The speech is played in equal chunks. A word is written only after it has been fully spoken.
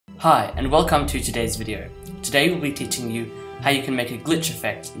Hi, and welcome to today's video. Today we'll be teaching you how you can make a glitch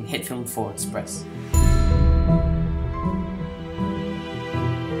effect in Hitfilm 4 Express.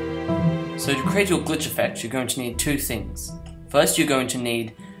 So to create your glitch effect, you're going to need two things. First, you're going to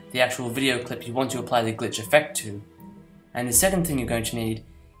need the actual video clip you want to apply the glitch effect to, and the second thing you're going to need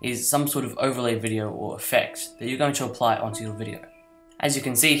is some sort of overlay video or effect that you're going to apply onto your video. As you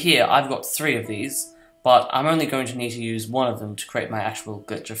can see here, I've got 3 of these, but I'm only going to need to use one of them to create my actual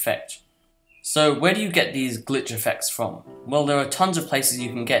glitch effect. So where do you get these glitch effects from? Well, there are tons of places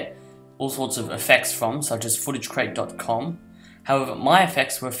you can get all sorts of effects from, such as footagecrate.com. However, my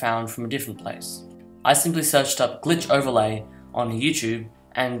effects were found from a different place. I simply searched up glitch overlay on YouTube,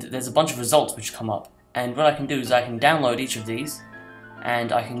 and there's a bunch of results which come up. And what I can do is I can download each of these,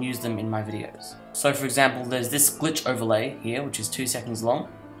 and I can use them in my videos. So for example, there's this glitch overlay here, which is 2 seconds long.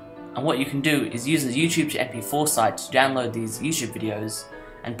 And what you can do is use the YouTube to MP4 site to download these YouTube videos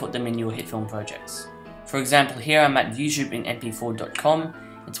and put them in your Hitfilm projects. For example, here I'm at youtubeinmp4.com.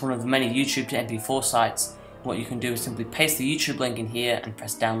 It's one of the many YouTube to MP4 sites. What you can do is simply paste the YouTube link in here and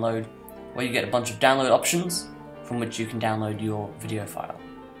press download, where you get a bunch of download options from which you can download your video file.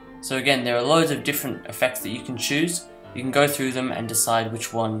 So again, there are loads of different effects that you can choose. You can go through them and decide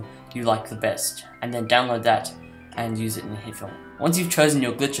which one you like the best, and then download that and use it in Hitfilm. Once you've chosen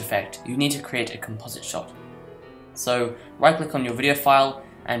your glitch effect, you need to create a composite shot. So right click on your video file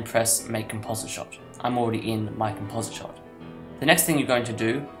and press make composite shot. I'm already in my composite shot. The next thing you're going to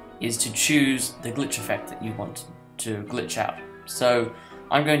do is to choose the glitch effect that you want to glitch out. So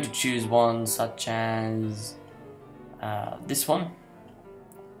I'm going to choose one such as this one.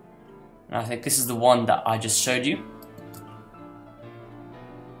 And I think this is the one that I just showed you.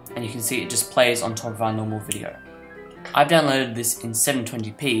 And you can see it just plays on top of our normal video. I've downloaded this in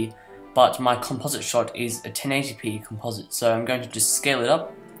 720p, but my composite shot is a 1080p composite, so I'm going to just scale it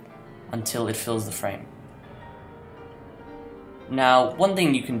up until it fills the frame. Now, one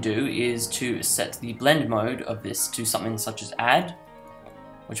thing you can do is to set the blend mode of this to something such as add,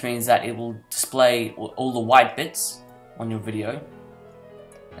 which means that it will display all the white bits on your video,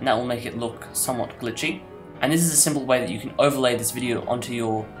 and that will make it look somewhat glitchy. And this is a simple way that you can overlay this video onto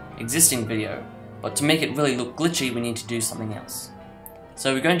your existing video, but to make it really look glitchy, we need to do something else.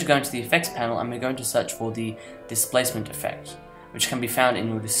 So we're going to go into the effects panel and we're going to search for the displacement effect, which can be found in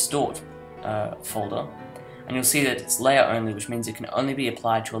your distort folder, and you'll see that it's layer only, which means it can only be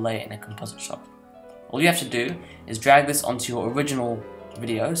applied to a layer in a composite shot. All you have to do is drag this onto your original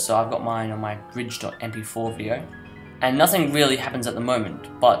video, so I've got mine on my bridge.mp4 video, and nothing really happens at the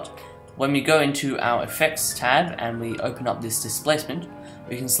moment, but when we go into our effects tab and we open up this displacement,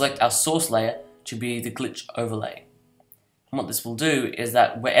 we can select our source layer to be the glitch overlay. And what this will do is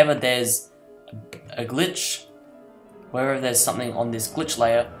that wherever there's a glitch, wherever there's something on this glitch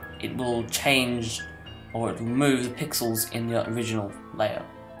layer, it will change or it will move the pixels in the original layer.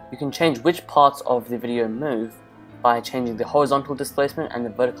 You can change which parts of the video move by changing the horizontal displacement and the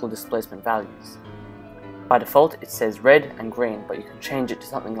vertical displacement values. By default it says red and green, but you can change it to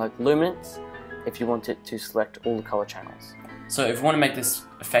something like luminance if you want it to select all the color channels. So if we want to make this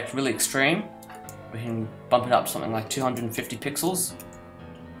effect really extreme, we can bump it up to something like 250 pixels,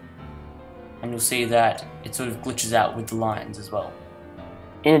 and you'll see that it sort of glitches out with the lines as well.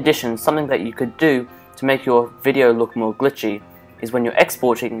 In addition, something that you could do to make your video look more glitchy is when you're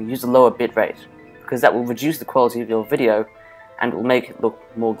exporting, use a lower bitrate, because that will reduce the quality of your video and it will make it look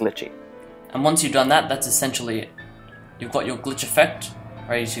more glitchy. And once you've done that, that's essentially it. You've got your glitch effect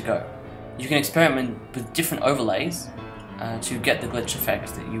ready to go. You can experiment with different overlays to get the glitch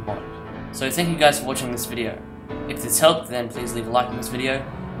effect that you want. So thank you guys for watching this video. If this helped, then please leave a like on this video,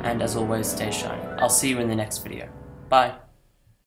 and as always, stay shiny. I'll see you in the next video. Bye.